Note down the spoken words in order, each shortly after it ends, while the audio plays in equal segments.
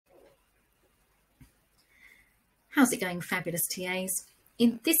How's it going, fabulous TAs?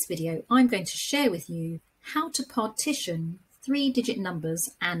 In this video, I'm going to share with you how to partition 3-digit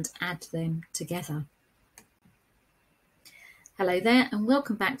numbers and add them together. Hello there and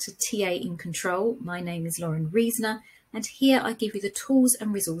welcome back to TA in Control. My name is Lauren Reasoner and here I give you the tools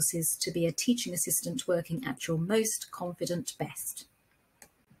and resources to be a teaching assistant working at your most confident best.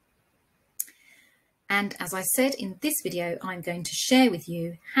 And as I said, in this video, I'm going to share with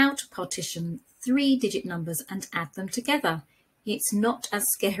you how to partition 3-digit numbers and add them together. It's not as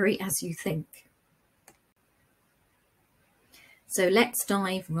scary as you think. So let's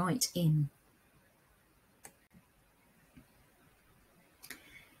dive right in.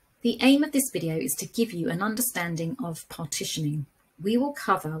 The aim of this video is to give you an understanding of partitioning. We will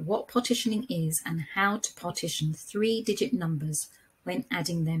cover what partitioning is and how to partition 3-digit numbers when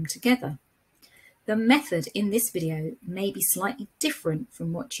adding them together. The method in this video may be slightly different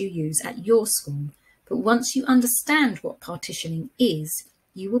from what you use at your school, but once you understand what partitioning is,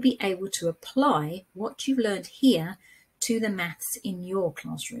 you will be able to apply what you've learned here to the maths in your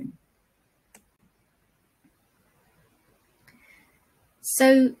classroom.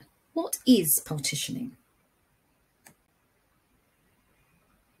 So, what is partitioning?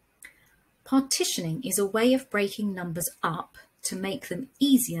 Partitioning is a way of breaking numbers up to make them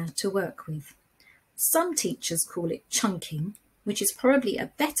easier to work with. Some teachers call it chunking, which is probably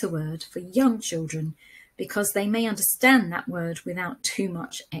a better word for young children because they may understand that word without too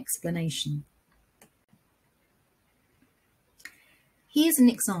much explanation. Here's an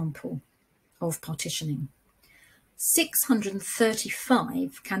example of partitioning.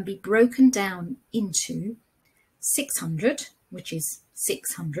 635 can be broken down into 600, which is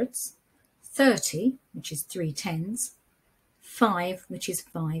 6 hundredths, 30, which is 3 tens, 5, which is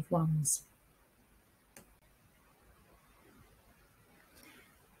 5 ones.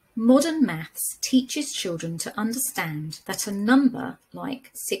 Modern maths teaches children to understand that a number like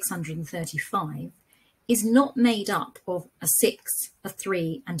 635 is not made up of a 6, a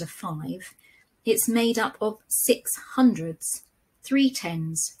 3 and a 5. It's made up of 6 hundredths, 3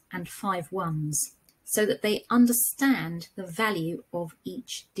 tens and 5 ones, so that they understand the value of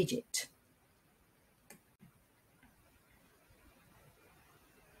each digit.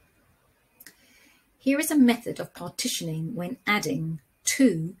 Here is a method of partitioning when adding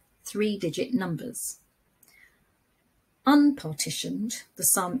two 3-digit numbers. Unpartitioned, the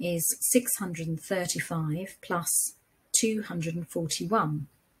sum is 635 plus 241.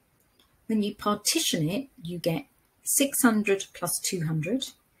 When you partition it, you get 600 plus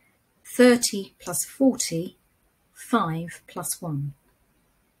 200, 30 plus 40, 5 plus 1.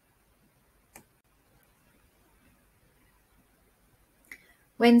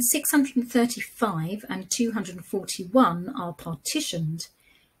 When 635 and 241 are partitioned,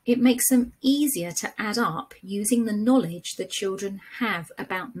 it makes them easier to add up using the knowledge the children have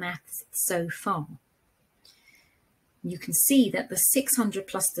about maths so far. You can see that the 600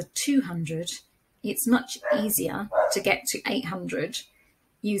 plus the 200, it's much easier to get to 800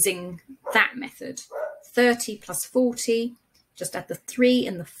 using that method. 30 plus 40, just add the 3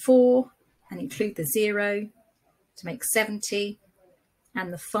 and the 4 and include the 0 to make 70,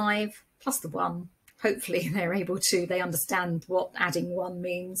 and the 5 plus the 1. Hopefully they understand what adding 1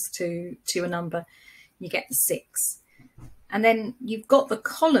 means to a number. You get the 6. And then you've got the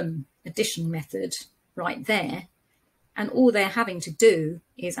column addition method right there. And all they're having to do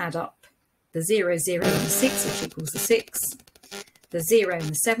is add up the 0, 0 and the 6, which equals the 6, the 0 and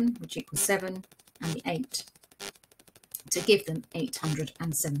the 7, which equals 7, and the 8, to give them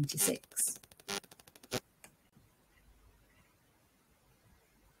 876.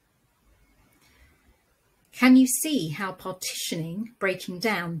 Can you see how partitioning, breaking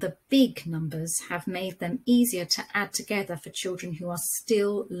down the big numbers, have made them easier to add together for children who are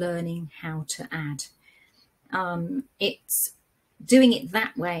still learning how to add? It's doing it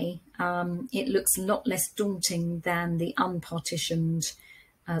that way. It looks a lot less daunting than the unpartitioned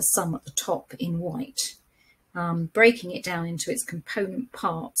sum at the top in white. Breaking it down into its component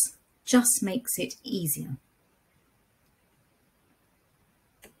parts just makes it easier.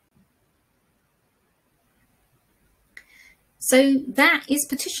 So that is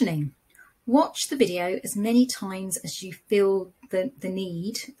partitioning. Watch the video as many times as you feel the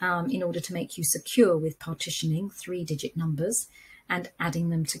need in order to make you secure with partitioning 3-digit numbers and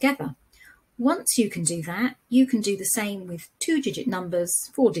adding them together. Once you can do that, you can do the same with 2-digit numbers,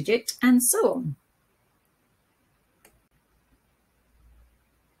 4-digit, and so on.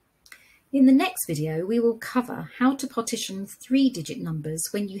 In the next video, we will cover how to partition 3-digit numbers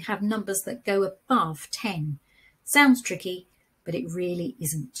when you have numbers that go above 10. Sounds tricky, but it really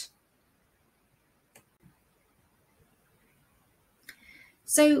isn't.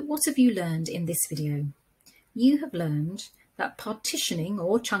 So what have you learned in this video? You have learned that partitioning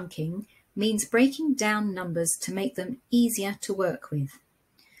or chunking means breaking down numbers to make them easier to work with.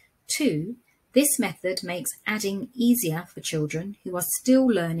 2, this method makes adding easier for children who are still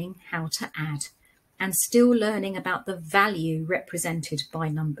learning how to add and still learning about the value represented by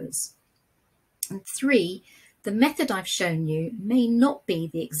numbers. And 3, the method I've shown you may not be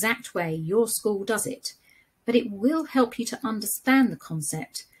the exact way your school does it, but it will help you to understand the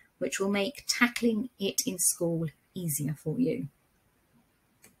concept, which will make tackling it in school easier for you.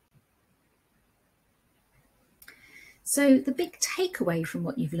 So the big takeaway from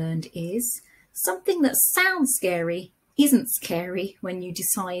what you've learned is something that sounds scary isn't scary when you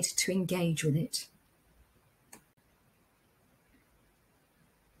decide to engage with it.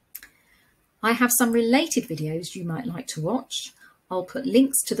 I have some related videos you might like to watch. I'll put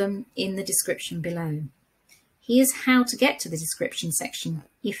links to them in the description below. Here's how to get to the description section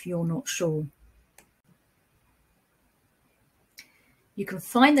if you're not sure. You can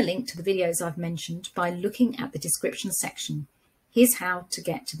find the link to the videos I've mentioned by looking at the description section. Here's how to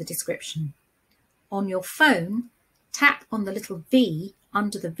get to the description. On your phone, tap on the little V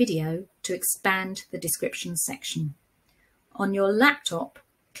under the video to expand the description section. On your laptop,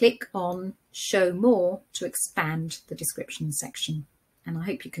 click on Show More to expand the description section. And I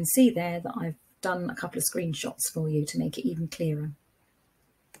hope you can see there that I've done a couple of screenshots for you to make it even clearer.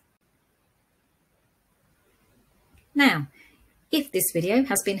 Now, if this video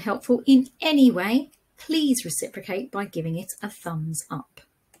has been helpful in any way, please reciprocate by giving it a thumbs up.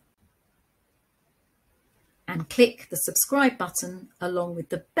 And click the subscribe button along with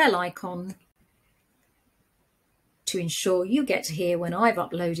the bell icon to ensure you get to hear when I've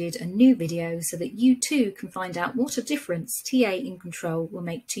uploaded a new video so that you too can find out what a difference TA in Control will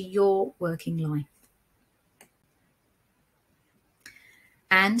make to your working life.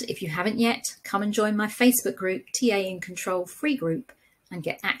 And if you haven't yet, come and join my Facebook group, TA in Control Free Group, and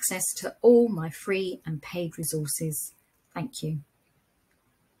get access to all my free and paid resources. Thank you.